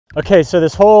Okay, so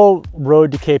this whole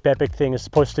Road to Cape Epic thing is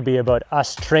supposed to be about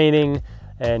us training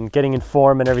and getting in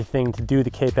form and everything to do the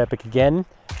Cape Epic again.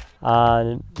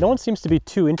 No one seems to be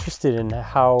too interested in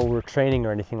how we're training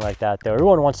or anything like that though.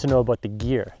 Everyone wants to know about the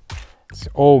gear. It's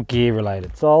all gear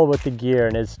related. It's all about the gear,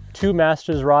 and as two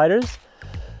Masters riders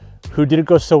who didn't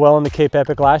go so well in the Cape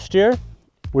Epic last year,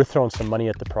 we're throwing some money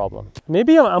at the problem.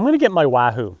 Maybe I'm gonna get my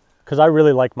Wahoo, because I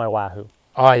really like my Wahoo.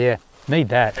 Oh yeah, need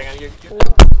that.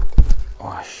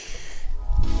 Oh,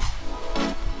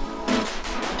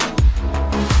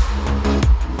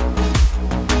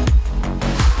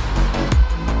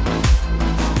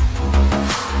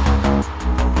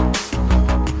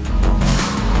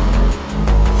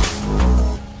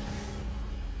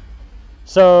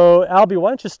 So Albie, why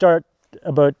don't you start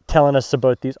about telling us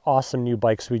about these awesome new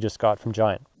bikes we just got from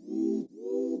Giant.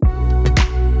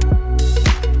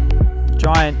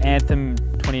 Giant Anthem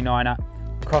 29er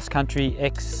cross-country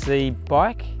XC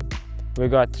bike.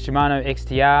 We've got Shimano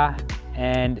XTR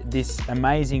and this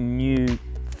amazing new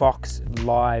Fox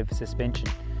Live suspension,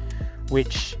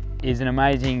 which is an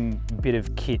amazing bit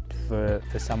of kit for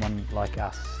someone like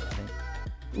us, I think.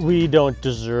 We don't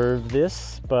deserve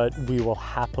this, but we will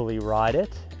happily ride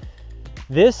it.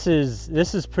 This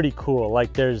is pretty cool.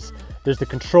 Like there's the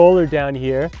controller down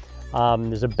here.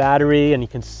 There's a battery, and you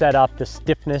can set up the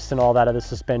stiffness and all that of the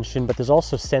suspension, but there's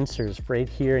also sensors right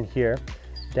here and here,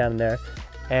 down there.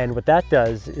 And what that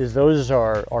does is those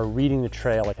are reading the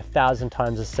trail like 1,000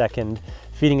 times a second,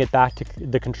 feeding it back to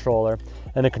the controller.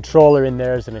 And the controller in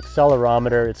there is an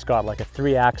accelerometer. It's got like a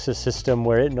 3-axis system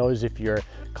where it knows if you're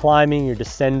climbing, you're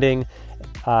descending,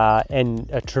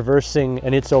 and traversing,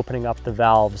 and it's opening up the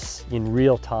valves in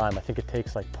real time. I think it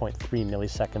takes like 0.3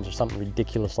 milliseconds or something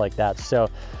ridiculous like that. So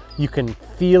you can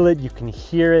feel it, you can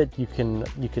hear it,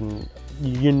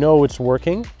 you know it's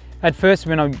working. At first,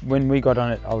 when we got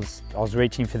on it, I was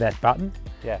reaching for that button,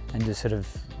 yeah, and just sort of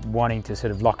wanting to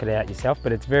sort of lock it out yourself.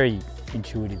 But it's very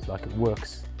intuitive, like it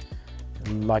works,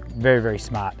 like very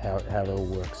smart how it all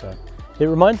works. So it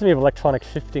reminds me of electronic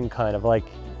shifting, kind of like.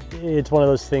 It's one of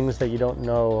those things that you don't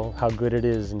know how good it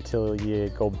is until you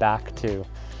go back to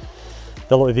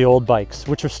the old bikes,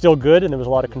 which are still good, and there was a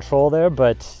lot of control there,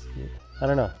 but I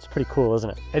don't know, it's pretty cool, isn't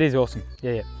it? It is awesome,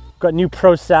 yeah. Got new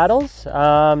PRO saddles,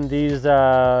 these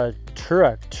Turnix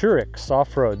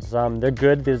Offroads, they're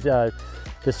good. There's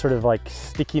this sort of like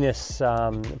stickiness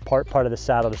part of the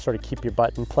saddle to sort of keep your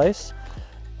butt in place.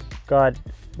 Got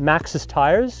Maxis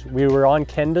tires. We were on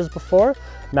Kenda's before.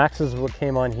 Maxis is what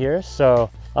came on here, so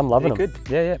I'm loving them.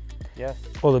 Good. Yeah.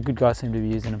 All the good guys seem to be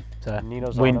using them. So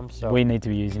Nino's on them, so we need to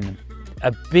be using them.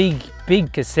 A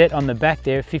big cassette on the back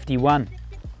there, 51.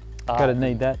 Gotta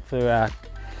need that for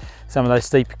some of those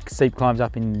steep climbs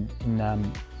up in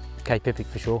Cape Epic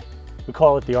for sure. We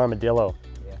call it the armadillo,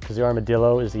 because the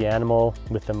armadillo is the animal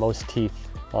with the most teeth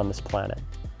on this planet.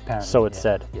 Apparently, so it's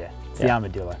said. Yeah, it's the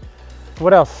armadillo.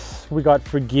 What else we got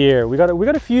for gear? We got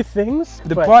a few things.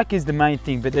 The bike is the main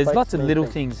thing, but there's lots of little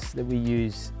things that we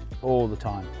use all the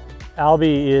time.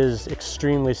 Albie is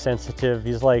extremely sensitive.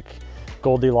 He's like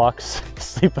Goldilocks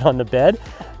sleeping on the bed.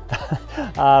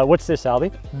 What's this,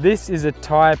 Albie? This is a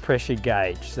tyre pressure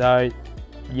gauge. So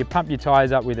you pump your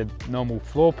tyres up with a normal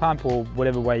floor pump or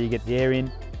whatever way you get the air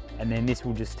in, and then this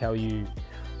will just tell you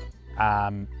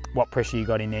what pressure you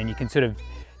got in there, and you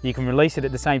can release it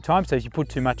at the same time. So if you put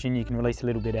too much in, you can release a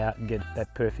little bit out and get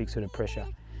that perfect sort of pressure,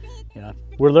 you know.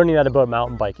 We're learning that about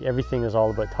mountain bike. Everything is all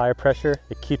about tire pressure.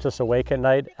 It keeps us awake at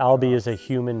night. Albie is a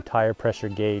human tire pressure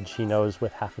gauge. He knows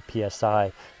with half a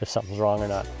PSI if something's wrong or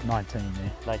not. 19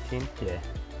 there. 19? Yeah.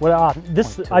 Well,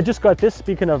 I just got this,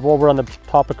 speaking of while we're on the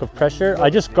topic of pressure,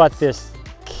 I just got this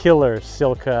killer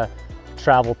Silca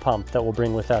travel pump that we'll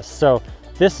bring with us. So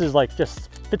this is like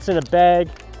just fits in a bag,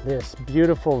 this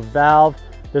beautiful valve.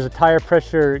 There's a tire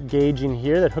pressure gauge in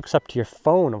here that hooks up to your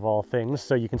phone, of all things,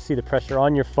 so you can see the pressure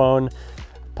on your phone,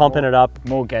 pumping it up.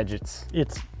 More gadgets.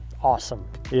 It's awesome.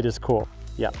 It is cool.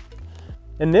 Yeah.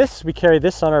 And we carry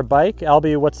this on our bike.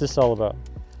 Albie, what's this all about?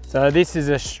 So this is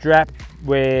a strap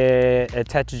where it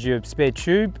attaches your spare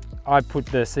tube. I put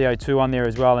the CO2 on there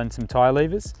as well, and some tire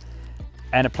levers,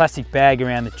 and a plastic bag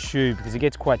around the tube because it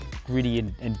gets quite gritty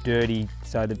and dirty.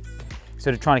 So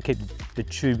sort of trying to keep the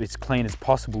tube as clean as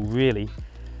possible, really.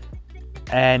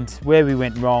 And where we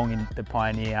went wrong in the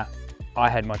Pioneer, I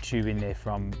had my tube in there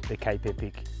from the Cape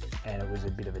Epic, and it was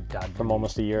a bit of a dud. From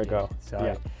almost a year ago.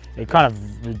 So it kind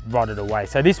of rotted away.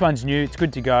 So this one's new, it's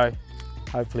good to go.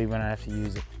 Hopefully we don't have to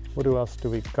use it. What else do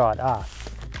we got?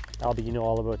 Albie, you know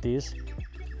all about these.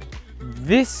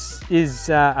 This is,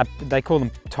 they call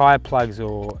them tire plugs,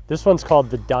 or... This one's called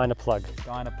the Dynaplug.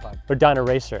 Dynaplug. Or Dyna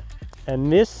Racer. And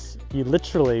this you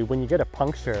literally, when you get a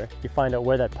puncture, you find out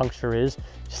where that puncture is,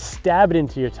 stab it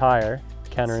into your tire,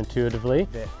 counterintuitively,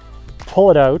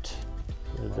 pull it out.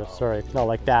 Sorry, not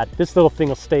like that. This little thing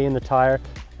will stay in the tire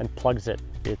and plugs it.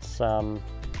 It's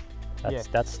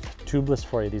that's tubeless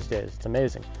for you these days. It's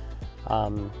amazing.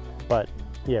 But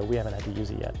yeah, we haven't had to use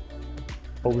it yet.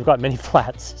 But we've got many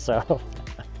flats, so.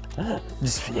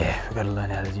 We've got to learn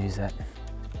how to use that.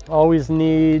 Always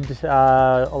need,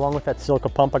 along with that silica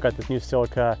pump, I got this new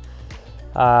silica,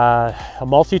 a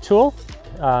multi-tool,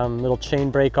 little chain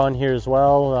brake on here as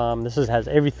well. This has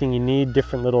everything you need,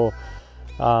 different little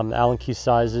Allen key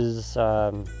sizes,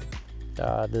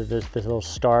 there's little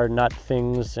star nut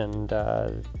things, and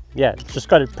yeah, it's just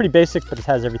got it pretty basic, but it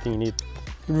has everything you need.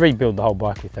 You'd rebuild the whole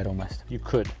bike with that almost. You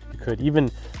could, even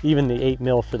the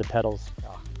 8mm for the pedals.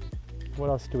 What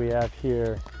else do we have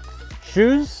here?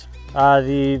 Shoes.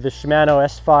 The Shimano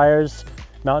S-Fires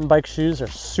mountain bike shoes are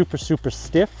super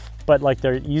stiff, but like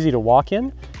they're easy to walk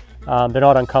in. They're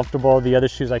not uncomfortable. The other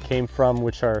shoes I came from,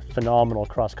 which are phenomenal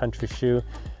cross-country shoe,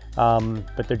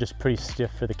 but they're just pretty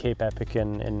stiff for the Cape Epic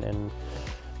and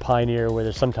Pioneer, where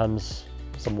there's sometimes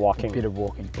some walking.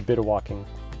 A bit of walking.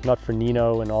 Not for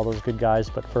Nino and all those good guys,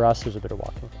 but for us there's a bit of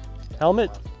walking.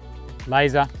 Helmet.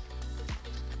 Lazer.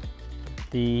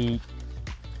 The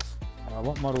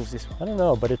what model is this one? I don't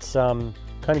know, but it's kind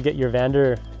of get your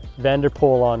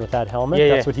Vanderpool on with that helmet.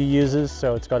 That's what he uses,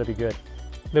 so it's got to be good.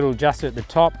 Little adjuster at the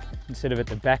top instead of at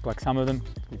the back like some of them,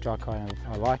 which I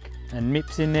like. And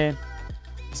MIPS in there,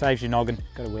 saves your noggin.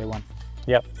 Got to wear one.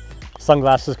 Yep.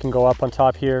 Sunglasses can go up on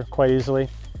top here quite easily.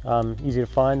 Easy to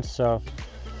find. So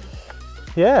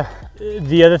yeah.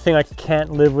 The other thing I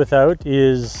can't live without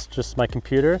is just my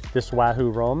computer. This Wahoo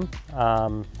ROAM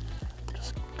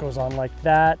just goes on like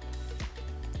that.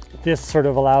 This sort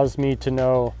of allows me to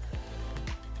know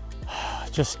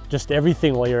just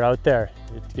everything while you're out there.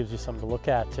 It gives you something to look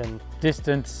at. And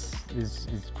distance is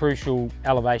crucial.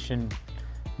 Elevation,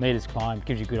 meters climbed,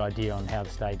 gives you a good idea on how the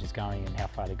stage is going and how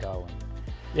far to go.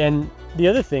 And the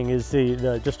other thing is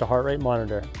just a heart rate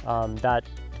monitor. That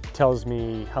tells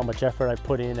me how much effort I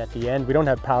put in at the end. We don't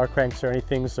have power cranks or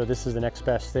anything, so this is the next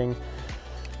best thing.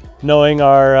 Knowing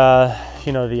our,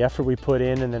 the effort we put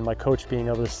in, and then my coach being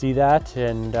able to see that,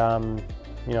 and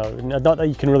not that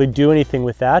you can really do anything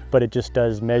with that, but it just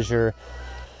does measure,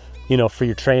 for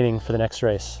your training for the next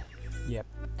race. Yep.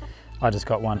 I just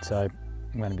got one, so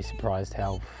I'm going to be surprised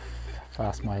how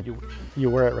fast my... You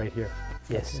wear it right here.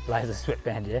 Yes, Lazer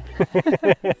sweatband, yeah.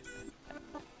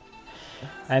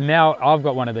 And now I've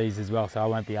got one of these as well, so I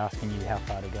won't be asking you how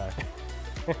far to go.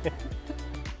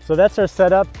 So that's our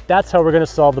setup. That's how we're going to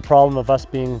solve the problem of us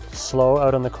being slow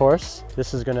out on the course.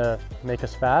 This is going to make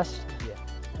us fast. Yeah.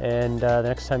 And the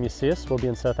next time you see us, we'll be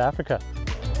in South Africa.